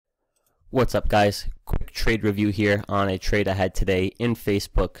What's up, guys? Quick trade review here on a trade I had today in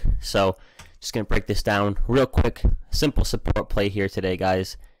Facebook. So just gonna break this down real quick. Simple support play here today,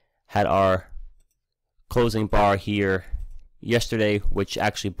 guys. Had our closing bar here yesterday, which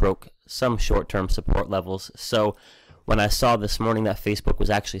actually broke some short-term support levels. So when I saw this morning that Facebook was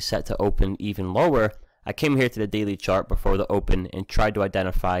actually set to open even lower, I came here to the daily chart before the open and tried to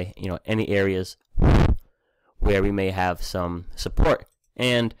identify, any areas where we may have some support.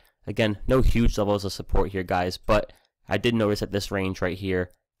 And again, no huge levels of support here, guys, but I did notice that this range right here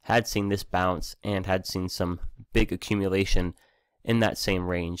had seen this bounce and had seen some big accumulation in that same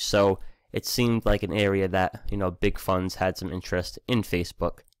range. So it seemed like an area that, big funds had some interest in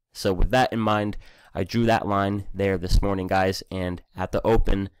Facebook. So with that in mind, I drew that line there this morning, guys, and at the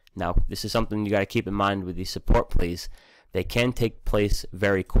open, now this is something you got to keep in mind with these support plays. They can take place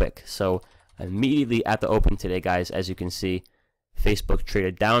very quick. So immediately at the open today, guys, as you can see, Facebook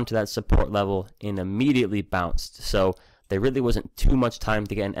traded down to that support level and immediately bounced. So there really wasn't too much time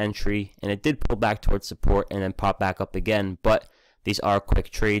to get an entry, and it did pull back towards support and then pop back up again. But these are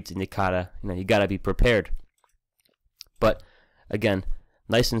quick trades, and you gotta be prepared. But again,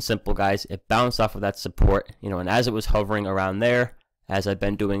 nice and simple, guys. It bounced off of that support, and as it was hovering around there, as I've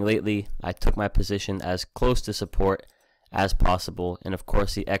been doing lately, I took my position as close to support as possible. And of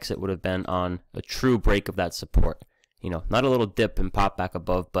course, the exit would have been on a true break of that support. Not a little dip and pop back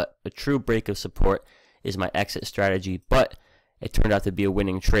above, but a true break of support is my exit strategy. But it turned out to be a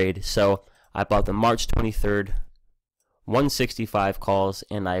winning trade. So I bought the March 23rd 165 calls,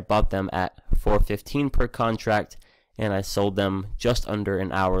 and I bought them at $4.15 per contract, and I sold them just under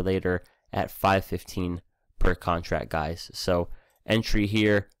an hour later at $5.15 per contract, guys. So entry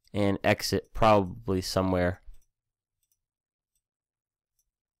here and exit probably somewhere.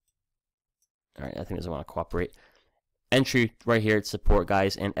 All right, I think doesn't want to cooperate. Entry right here at support,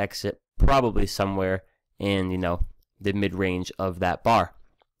 guys, and exit probably somewhere in, the mid-range of that bar.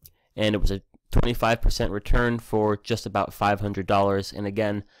 And it was a 25% return for just about $500, and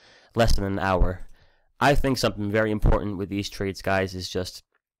again, less than an hour. I think something very important with these trades, guys, is just,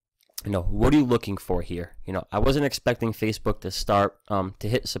 what are you looking for here? I wasn't expecting Facebook to start to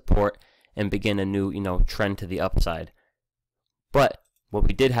hit support and begin a new, trend to the upside. But what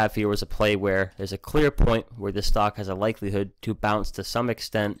we did have here was a play where there's a clear point where the stock has a likelihood to bounce to some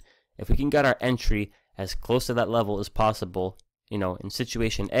extent. If we can get our entry as close to that level as possible, in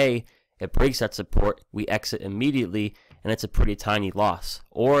situation A, it breaks that support, we exit immediately, and it's a pretty tiny loss.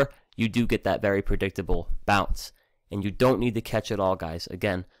 Or you do get that very predictable bounce, and you don't need to catch it all, guys.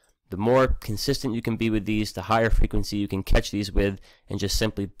 Again, the more consistent you can be with these, the higher frequency you can catch these with, and just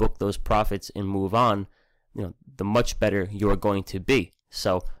simply book those profits and move on, the much better you are going to be.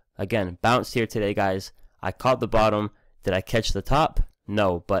 So again, bounced here today, guys. I caught the bottom. Did I catch the top?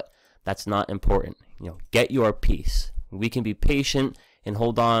 No, but that's not important. Get your piece. We can be patient and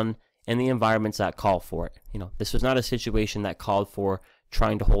hold on in the environments that call for it. This was not a situation that called for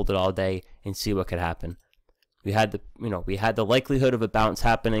trying to hold it all day and see what could happen. We had the likelihood of a bounce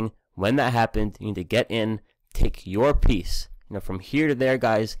happening. When that happened, you need to get in, take your piece. From here to there,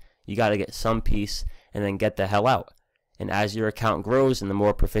 guys, you got to get some piece and then get the hell out. And as your account grows and the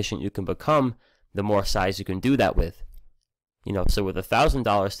more proficient you can become, the more size you can do that with. So with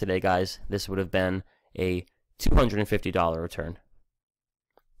 $1,000 today, guys, this would have been a $250 return.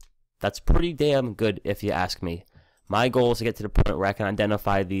 That's pretty damn good if you ask me. My goal is to get to the point where I can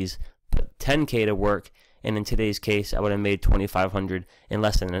identify these, put 10K to work, and in today's case, I would have made $2,500 in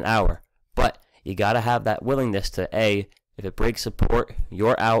less than an hour. But you got to have that willingness to A, if it breaks support,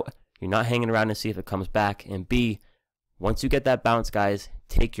 you're out. You're not hanging around to see if it comes back. And B, once you get that bounce, guys,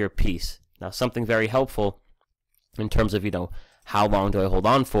 take your piece. Now, something very helpful in terms of, how long do I hold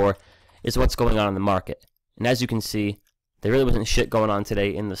on for, is what's going on in the market. And as you can see, there really wasn't shit going on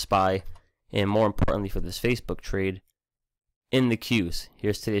today in the SPY, and more importantly for this Facebook trade, in the Qs.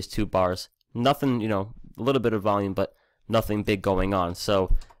 Here's today's 2 bars. Nothing, a little bit of volume, but nothing big going on.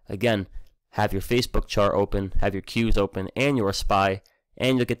 So, again, have your Facebook chart open, have your Qs open, and your SPY,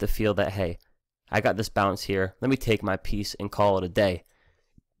 and you'll get the feel that, hey, I got this bounce here. Let me take my piece and call it a day.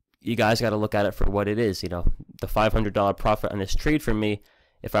 You guys got to look at it for what it is. The $500 profit on this trade for me,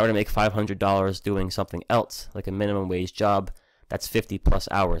 if I were to make $500 doing something else, like a minimum wage job, that's 50 plus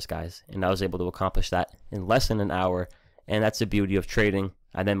hours, guys. And I was able to accomplish that in less than an hour. And that's the beauty of trading.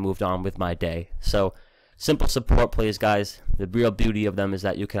 I then moved on with my day. So simple support plays, guys. The real beauty of them is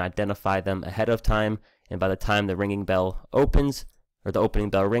that you can identify them ahead of time. And by the time the ringing bell opens, or the opening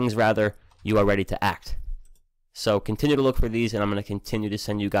bell rings rather, you are ready to act. So continue to look for these, and I'm going to continue to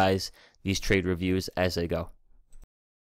send you guys these trade reviews as they go.